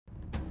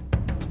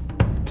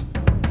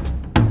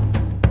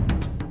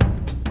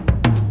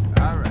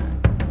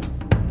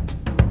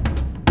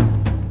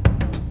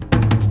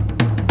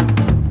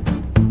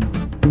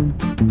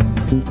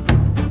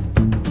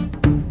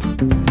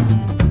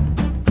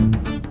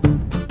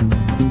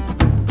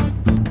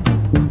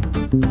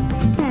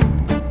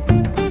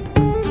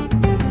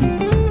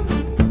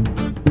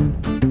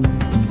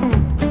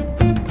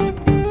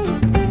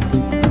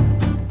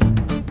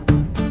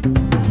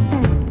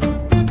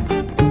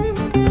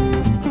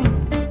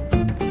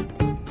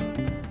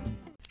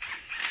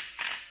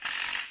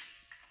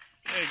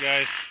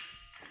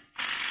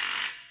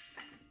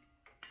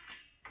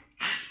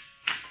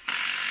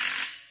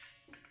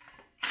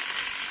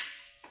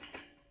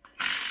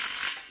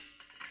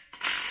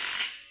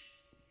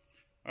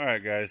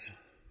Alright guys,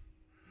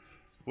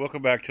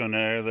 welcome back to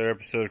another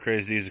episode of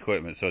Crazy D's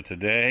Equipment. So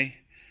today,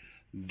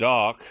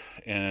 Doc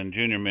and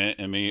Junior Mint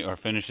and me are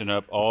finishing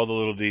up all the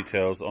little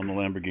details on the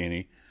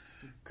Lamborghini.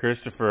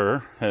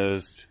 Christopher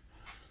has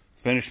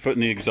finished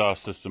putting the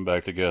exhaust system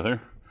back together,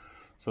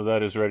 so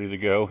that is ready to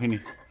go.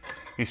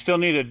 You still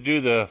need to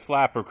do the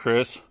flapper,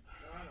 Chris.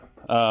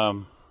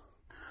 The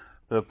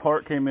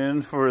part came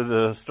in for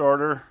the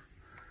starter.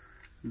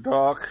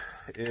 Doc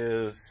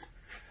is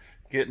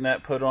getting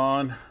that put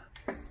on,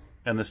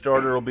 and the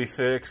starter will be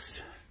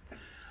fixed.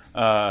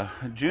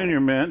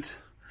 Junior Mint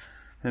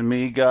and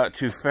me got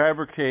to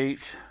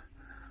fabricate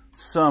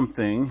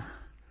something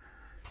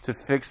to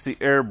fix the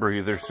air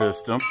breather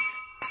system.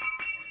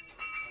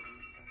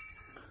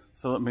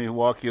 So let me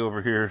walk you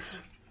over here,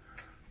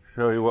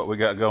 show you what we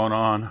got going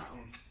on.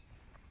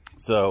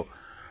 So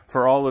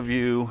for all of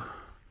you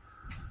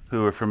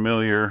who are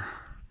familiar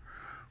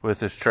with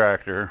this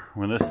tractor,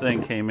 when this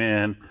thing came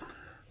in,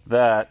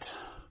 that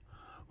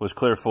was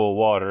clear full of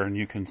water, and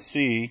you can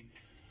see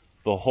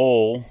the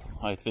hole,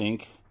 I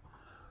think.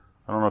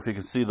 I don't know if you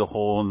can see the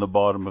hole in the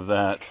bottom of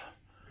that.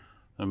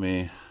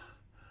 Anyways,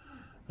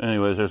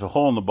 there's a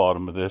hole in the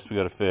bottom of this we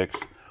got to fix.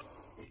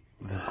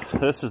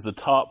 This is the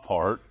top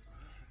part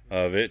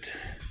of it.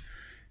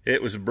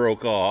 It was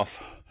broke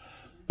off.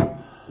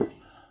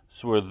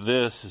 That's where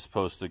this is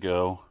supposed to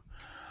go.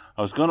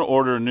 I was going to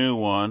order a new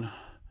one,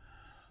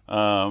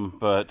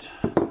 but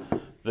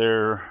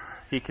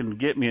he can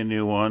get me a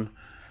new one.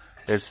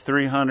 It's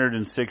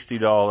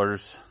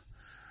 $360,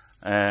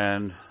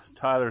 and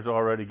Tyler's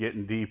already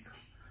getting deep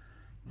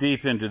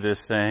into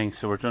this thing,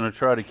 so we're going to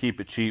try to keep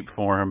it cheap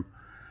for him.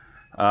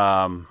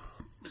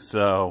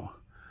 So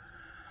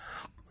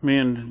me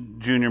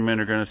and Junior Mint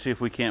are going to see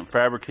if we can't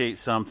fabricate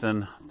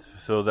something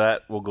so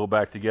that will go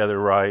back together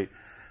right.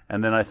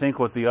 And then I think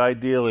what the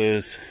ideal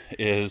is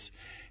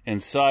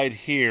inside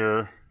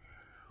here,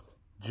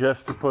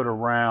 just to put a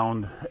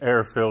round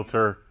air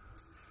filter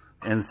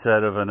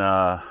instead of an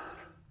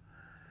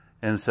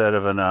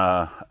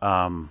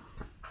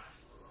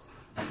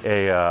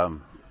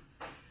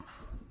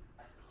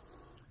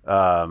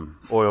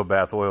oil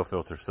bath oil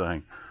filter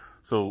thing.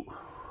 So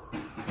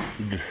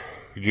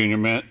Junior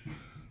Mint,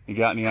 you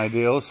got any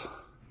ideas?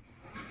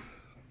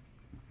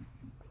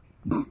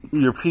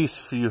 Your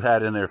piece you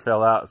had in there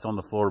fell out. It's on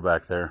the floor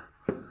back there.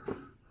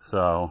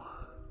 So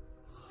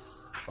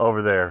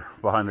over there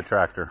behind the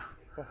tractor.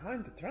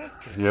 Behind the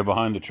tractor? Yeah,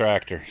 behind the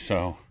tractor.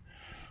 So,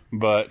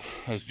 but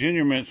as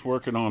Junior Mint's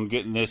working on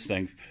getting this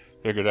thing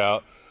figured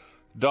out,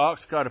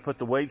 Doc's got to put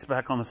the weights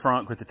back on the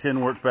front, put the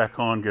tin work back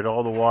on, get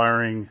all the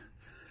wiring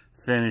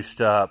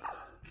finished up.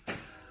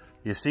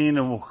 You seen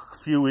a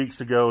few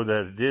weeks ago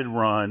that it did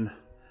run.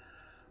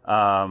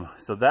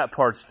 So that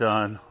part's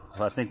done.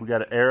 I think we got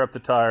to air up the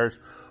tires.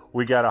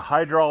 We got a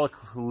hydraulic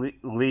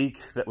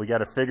leak that we got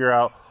to figure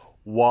out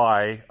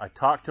why. I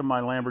talked to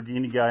my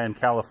Lamborghini guy in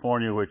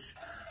California, which,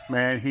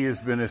 man, he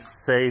has been a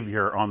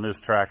savior on this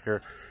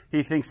tractor.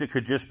 He thinks it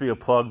could just be a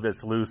plug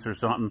that's loose or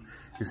something.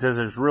 He says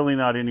there's really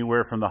not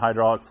anywhere from the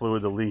hydraulic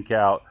fluid to leak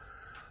out.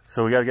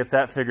 So we got to get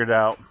that figured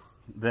out.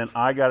 Then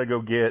I got to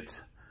go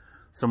get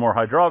some more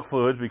hydraulic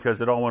fluid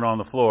because it all went on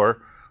the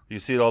floor. You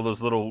see all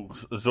those little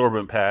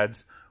absorbent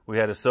pads. We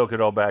had to soak it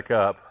all back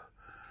up.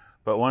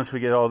 But once we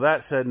get all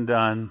that said and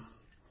done,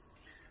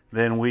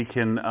 then we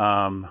can,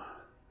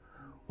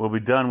 we'll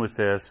be done with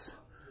this,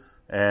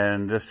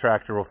 and this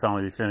tractor will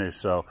finally be finished.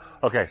 So,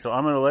 okay, so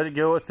I'm going to let it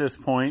go at this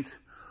point.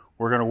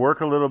 We're going to work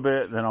a little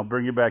bit, then I'll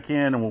bring you back in,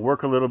 and we'll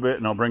work a little bit,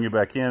 and I'll bring you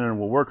back in, and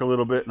we'll work a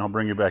little bit, and I'll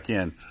bring you back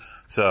in.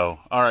 So,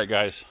 all right,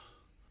 guys.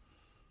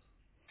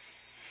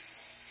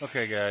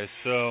 Okay, guys,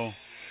 so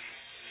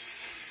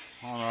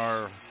on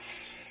our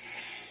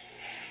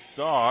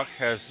Doc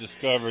has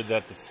discovered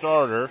that the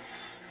starter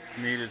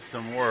needed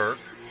some work,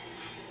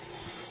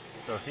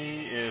 so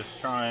he is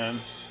trying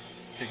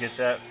to get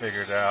that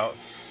figured out.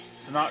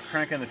 It's not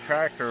cranking the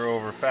tractor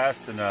over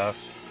fast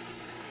enough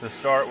to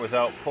start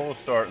without pull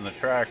start in the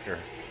tractor.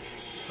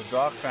 So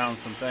Doc found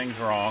some things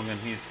wrong, and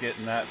he's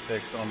getting that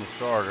fixed on the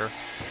starter.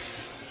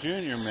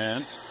 Junior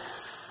Mint,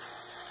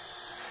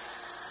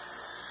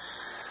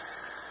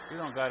 you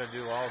don't got to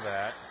do all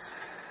that.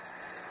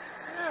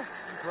 Yeah,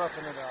 he's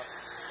roughing it up.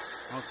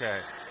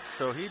 Okay,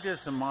 so he did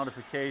some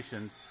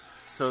modifications.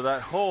 So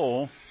that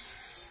hole,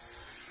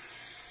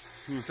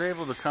 he was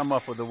able to come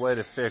up with a way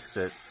to fix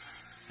it.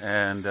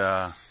 And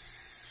pardon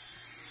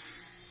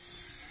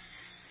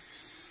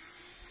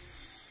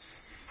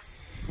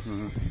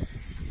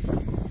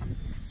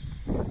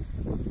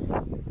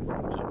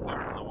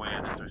the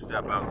wind as we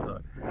step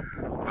outside.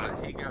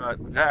 But he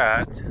got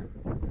that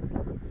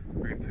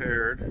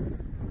repaired.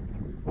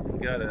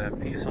 Got a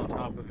piece on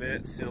top of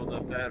it, sealed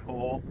up that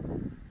hole,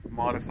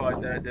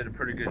 modified that, did a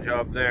pretty good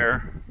job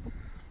there.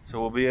 So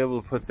we'll be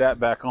able to put that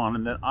back on,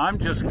 and then I'm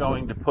just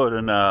going to put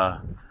in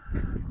a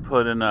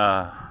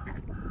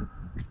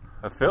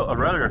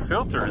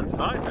filter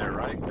inside there,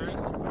 right, Chris?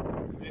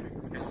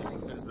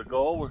 Is the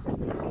goal.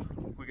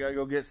 We gotta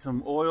go get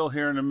some oil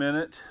here in a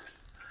minute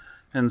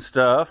and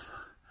stuff,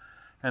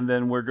 And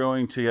then we're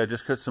going to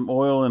just put some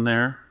oil in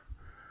there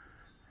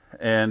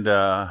and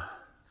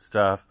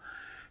stuff.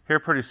 Here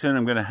pretty soon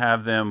I'm going to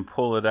have them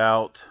pull it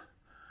out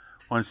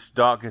once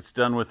Doc gets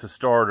done with the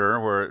starter,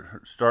 where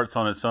it starts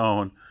on its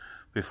own,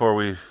 before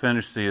we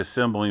finish the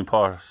assembling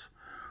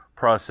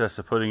process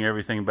of putting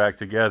everything back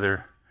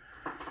together.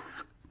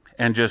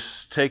 And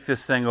just take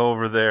this thing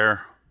over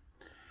there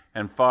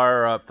and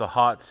fire up the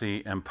hot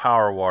seat and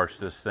power wash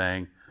this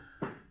thing,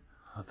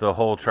 the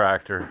whole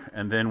tractor.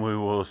 And then we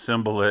will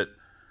assemble it,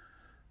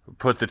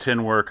 put the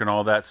tin work and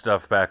all that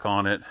stuff back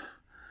on it.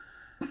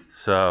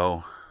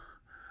 So,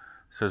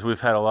 says we've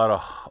had a lot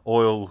of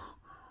oil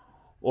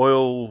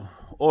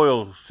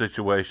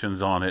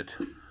situations on it.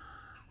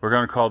 We're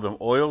going to call them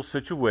oil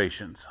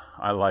situations.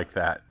 I like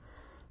that.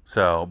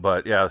 So,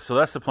 but yeah, so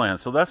that's the plan.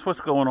 So that's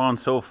what's going on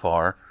so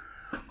far.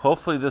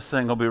 Hopefully this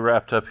thing will be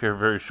wrapped up here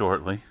very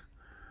shortly.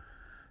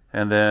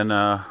 And then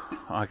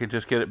I can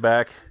just get it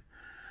back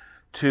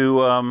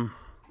to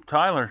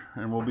Tyler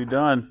and we'll be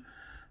done.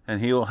 And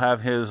he will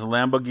have his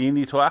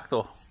Lamborghini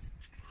tractor.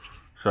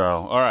 So,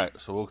 all right.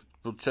 So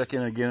we'll check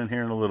in again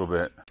here in a little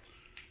bit.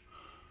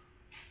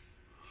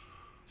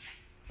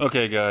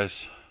 Okay,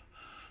 guys.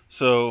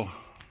 So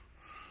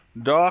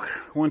Doc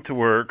went to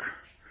work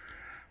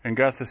and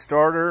got the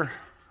starter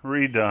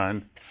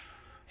redone.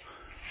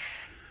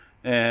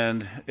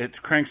 And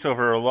it cranks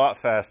over a lot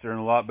faster and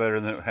a lot better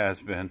than it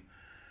has been.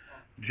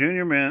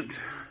 Junior Mint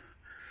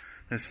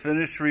has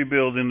finished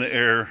rebuilding the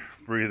air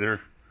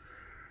breather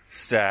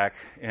stack,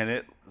 and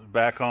it's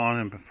back on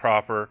and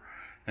proper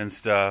and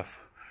stuff.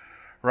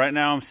 Right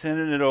now I'm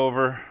sending it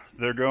over.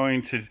 They're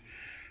going to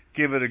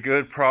give it a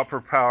good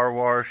proper power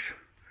wash,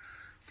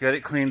 get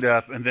it cleaned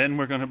up, and then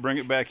we're going to bring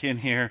it back in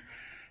here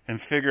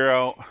and figure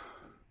out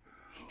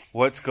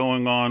what's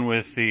going on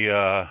with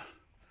the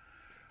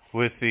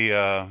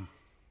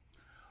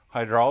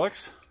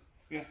hydraulics.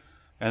 Yeah.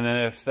 And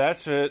then if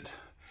that's it,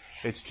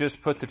 it's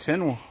just put the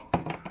tin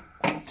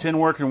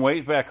work and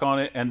weight back on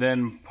it, and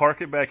then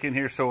park it back in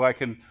here so I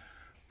can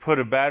put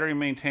a battery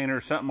maintainer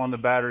or something on the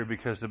battery,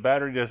 because the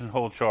battery doesn't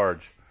hold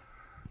charge.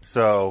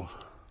 So,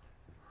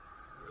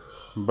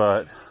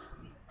 but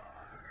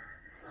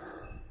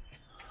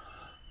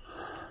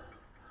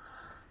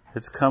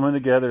it's coming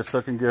together. It's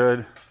looking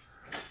good.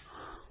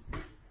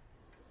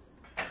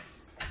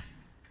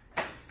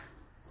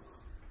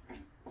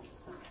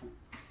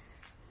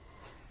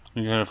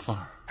 You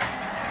gotta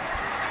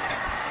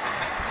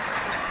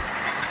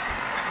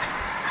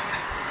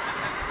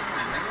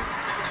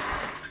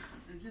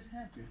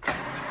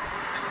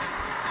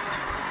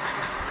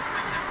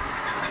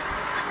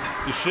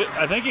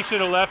I think you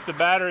should have left the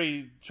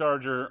battery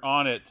charger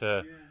on it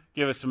to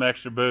give it some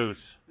extra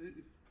boost.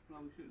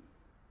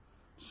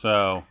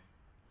 So.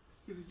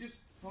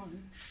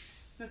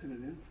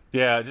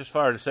 Yeah, it just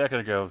fired a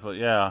second ago, but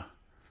yeah.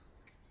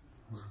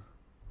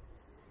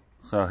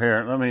 So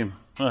here, let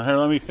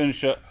me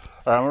finish up.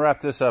 All right, I'm gonna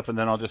wrap this up and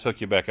then I'll just hook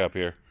you back up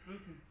here.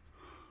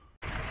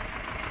 Okay.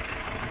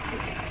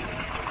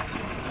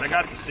 I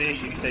got the seat.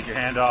 You can take your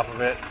hand off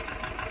of it.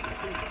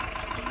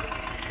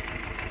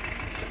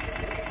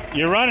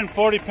 You're running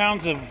 40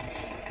 pounds of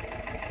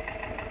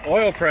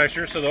oil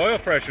pressure, so the oil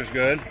pressure's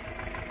good.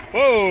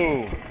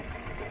 Whoa!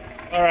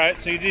 All right,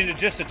 so you did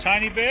just a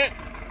tiny bit.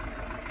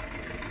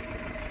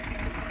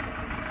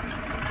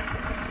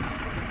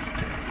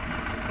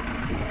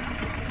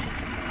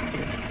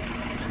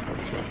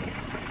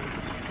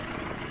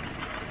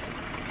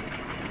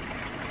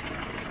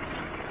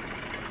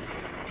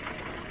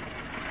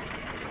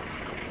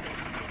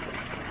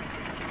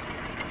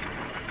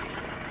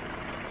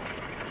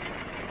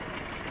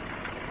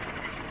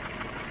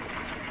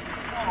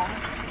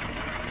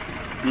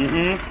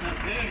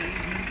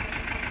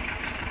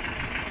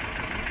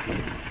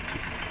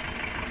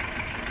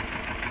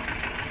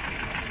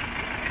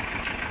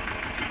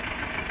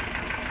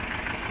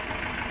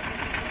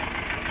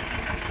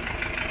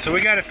 So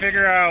we got to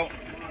figure out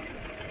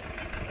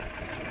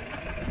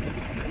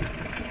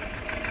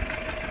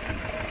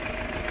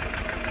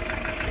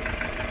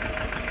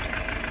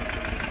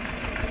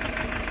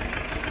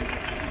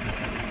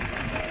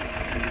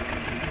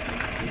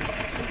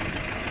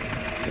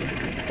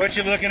what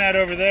you looking at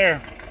over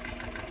there.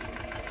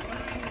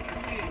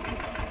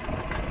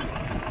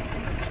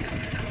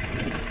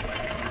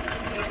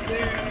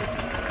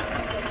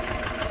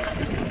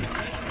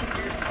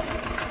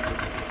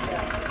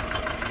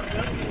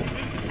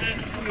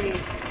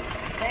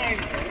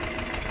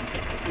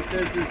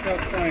 They're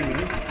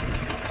self-priming.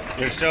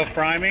 They're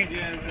self-priming?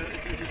 Yeah,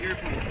 it's a gear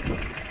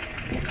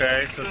pump.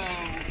 Okay, so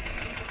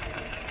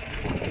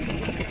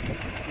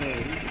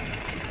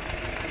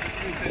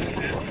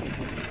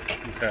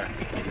okay.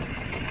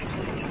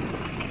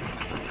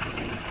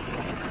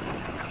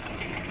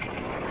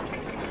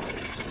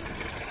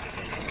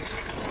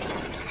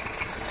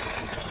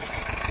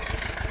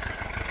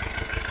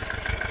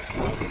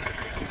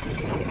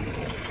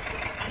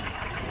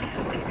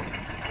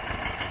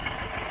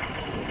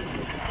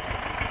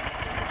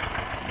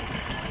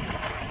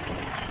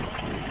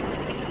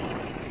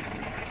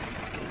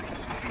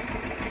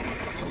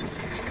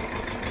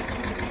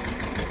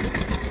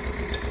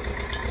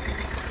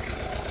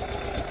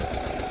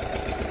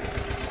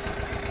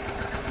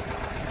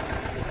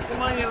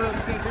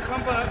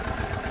 Pump up.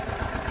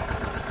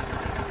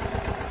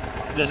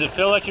 Does it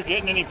feel like you're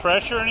getting any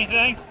pressure or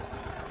anything?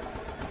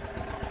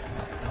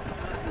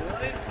 Not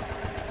really.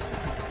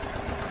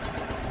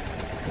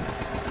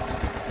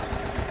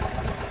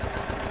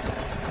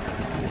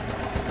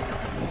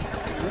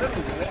 A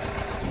little bit.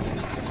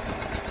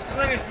 I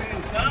think it's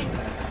being something.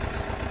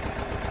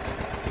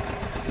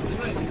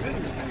 I think it's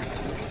been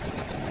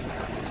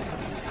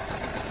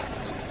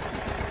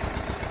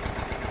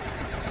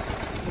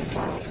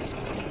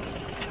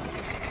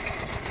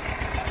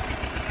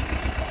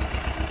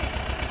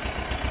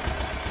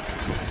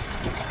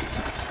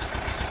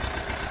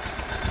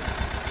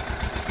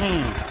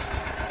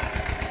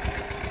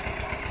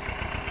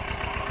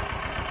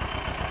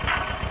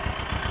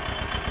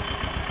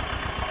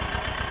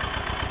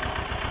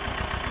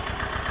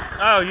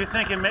Oh, you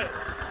think it may... I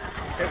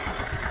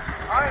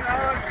know,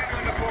 I'm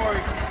treating like a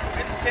Ford.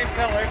 It's the same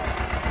color.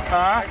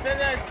 Huh? I said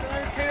that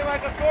I'm treating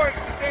like a Ford,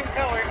 it's the same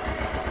color.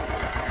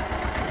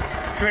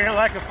 Treat it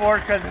like a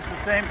Ford because it's the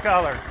same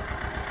color.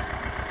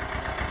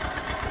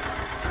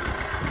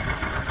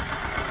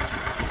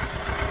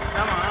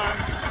 Come on.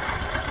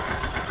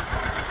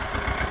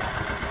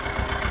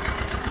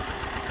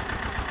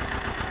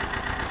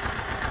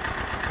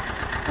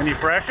 Any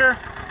pressure?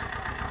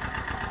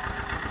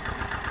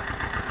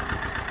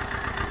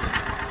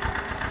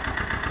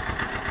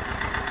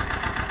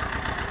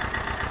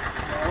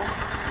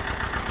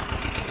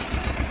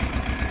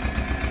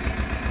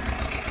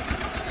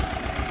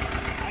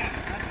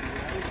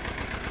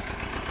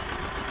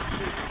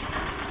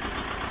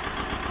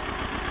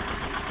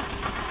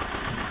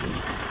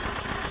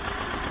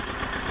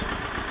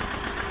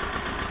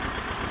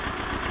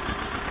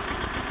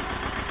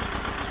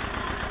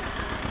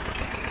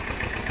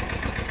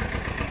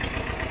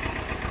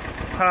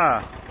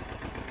 Huh.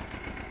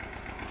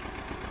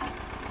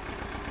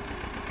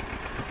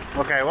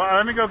 Okay, well,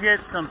 let me go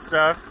get some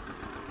stuff.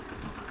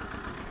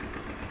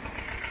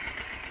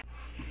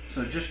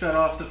 So just got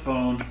off the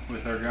phone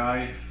with our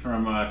guy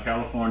from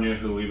California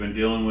who we've been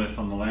dealing with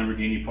on the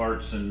Lamborghini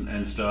parts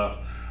and stuff.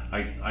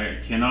 I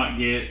cannot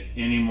get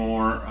any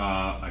more,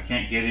 I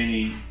can't get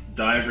any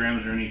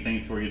diagrams or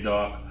anything for you,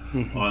 Doc,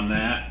 on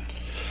that.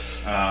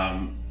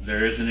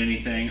 There isn't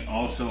anything.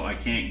 Also, I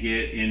can't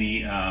get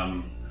any,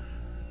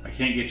 I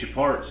can't get you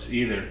parts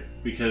either,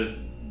 because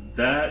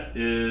that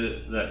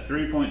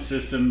 3-point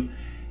system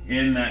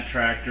in that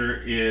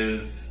tractor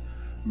is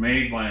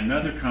made by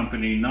another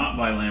company, not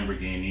by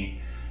Lamborghini.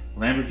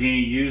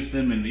 Lamborghini used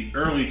them in the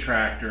early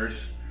tractors,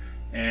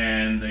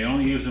 and they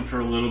only used them for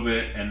a little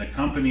bit, and the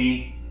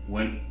company,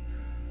 when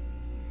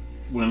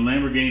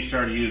Lamborghini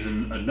started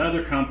using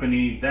another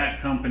company,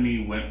 that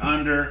company went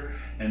under,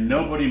 and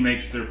nobody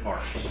makes their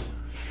parts.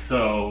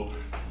 So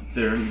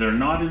they're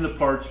not in the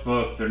parts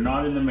book, they're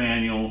not in the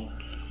manual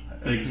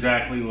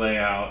exactly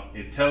layout.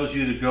 It tells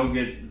you to go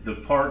get the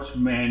parts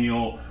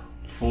manual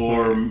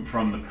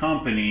from the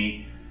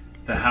company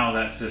to how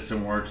that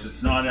system works.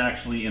 It's not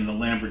actually in the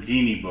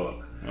Lamborghini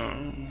book.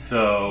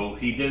 So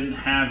he didn't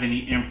have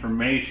any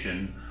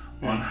information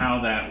on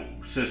how that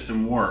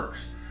system works.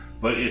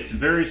 But it's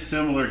very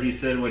similar, he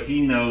said what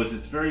he knows,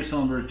 it's very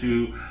similar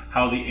to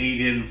how the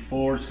 8-in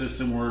Ford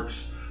system works.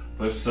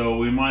 But so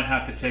we might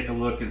have to take a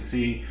look and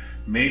see,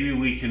 maybe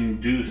we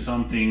can do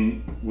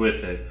something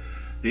with it.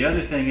 The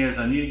other thing is,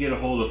 I need to get a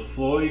hold of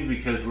Floyd,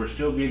 because we're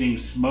still getting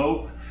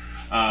smoke.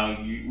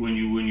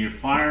 When you're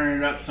firing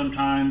it up,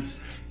 sometimes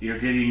you're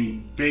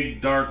getting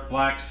big dark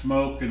black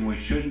smoke, and we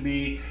shouldn't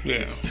be. Yeah.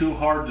 It's too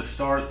hard to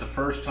start the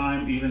first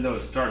time, even though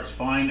it starts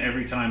fine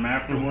every time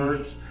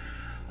afterwards.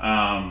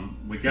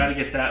 We got to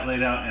get that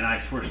laid out,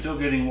 and we're still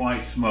getting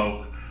white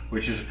smoke,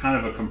 which is kind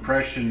of a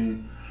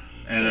compression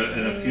and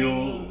a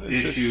fuel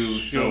issue.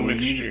 So we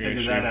need to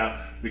figure that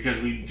out,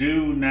 because we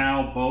do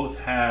now both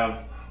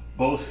have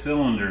both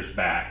cylinders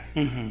back.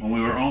 When we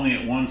were only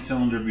at one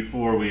cylinder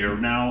before, we are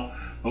now,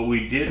 but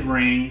we did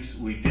rings,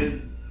 we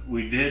did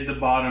the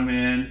bottom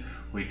end,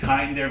 we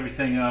tightened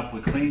everything up,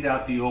 we cleaned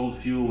out the old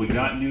fuel, we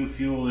got new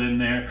fuel in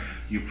there,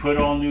 you put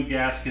all new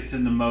gaskets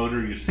in the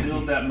motor, you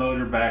sealed that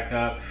motor back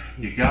up,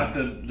 you got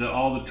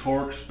all the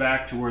torques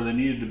back to where they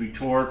needed to be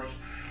torqued.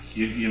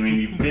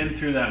 You've been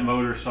through that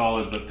motor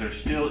solid, but there's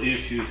still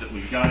issues that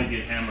we've got to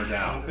get hammered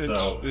out.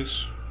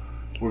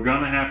 We're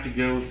gonna have to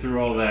go through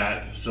all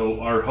that.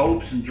 So our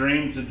hopes and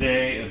dreams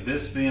today of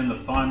this being the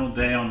final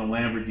day on the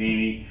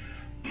Lamborghini.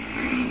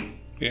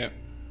 Yeah.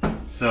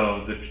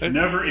 So the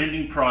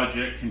never-ending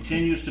project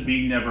continues to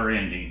be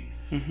never-ending.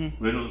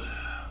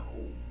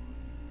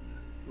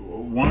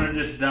 Wanted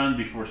this done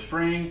before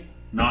spring,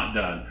 not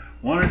done.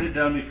 Wanted it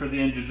done before the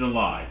end of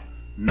July,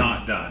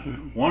 not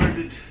done.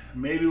 Wanted it,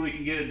 maybe we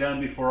can get it done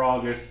before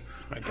August,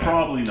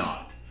 probably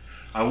not.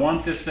 I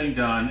want this thing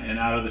done and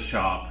out of the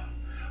shop.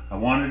 I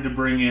wanted to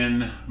bring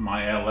in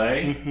my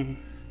LA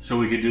so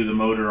we could do the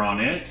motor on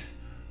it.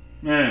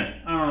 I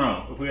don't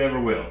know if we ever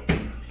will.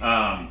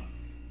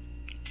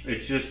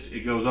 It's just, it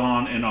goes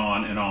on and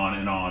on and on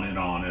and on and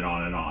on and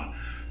on and on.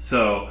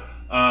 So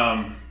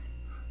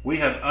we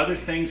have other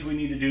things we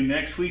need to do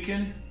next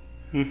weekend.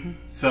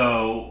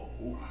 So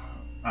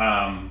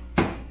And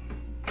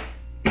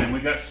we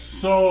got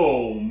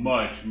so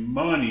much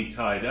money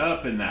tied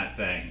up in that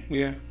thing.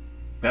 Yeah.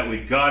 That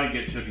we got to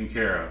get taken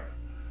care of,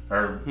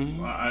 or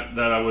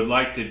that I would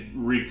like to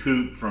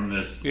recoup from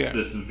this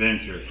this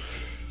adventure.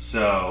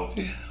 So,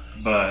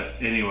 but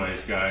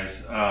anyways, guys,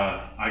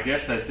 I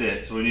guess that's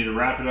it. So we need to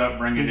wrap it up,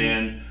 bring it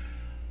in,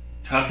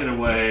 tuck it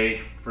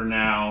away for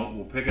now.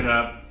 We'll pick it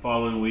up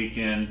following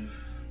weekend.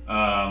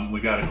 We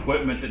got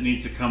equipment that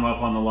needs to come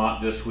up on the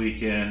lot this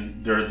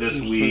weekend, or this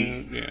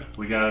week. Yeah.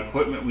 We got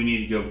equipment we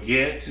need to go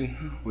get.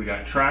 We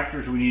got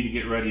tractors we need to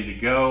get ready to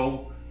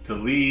go, to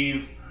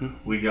leave.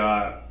 We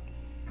got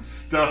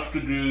stuff to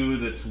do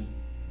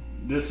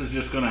this is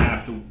just going to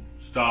have to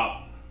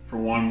stop for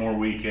one more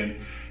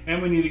weekend.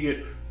 And we need to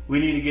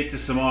get to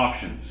some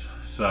auctions.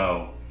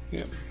 So,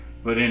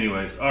 but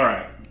anyways, all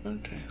right.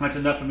 Okay. That's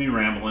enough of me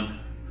rambling.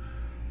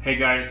 Hey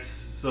guys,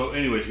 so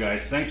anyways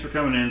guys, thanks for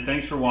coming in.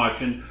 Thanks for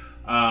watching.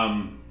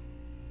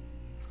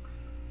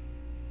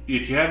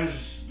 If you haven't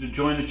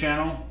joined the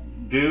channel,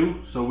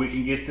 do, so we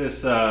can get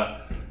this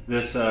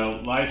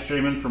live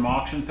streaming from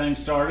auction thing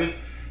started.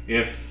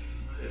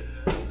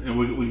 And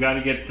we got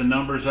to get the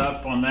numbers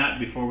up on that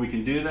before we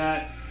can do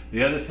that.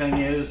 The other thing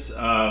is,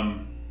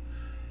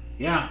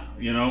 yeah,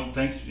 you know,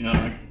 thanks, you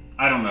know,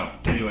 I don't know.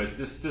 Anyways,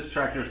 this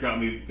tractor's got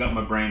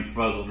my brain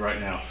fuzzled right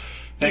now.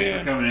 Thanks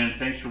for coming in.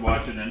 Thanks for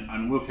watching,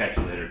 and we'll catch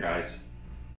you later, guys.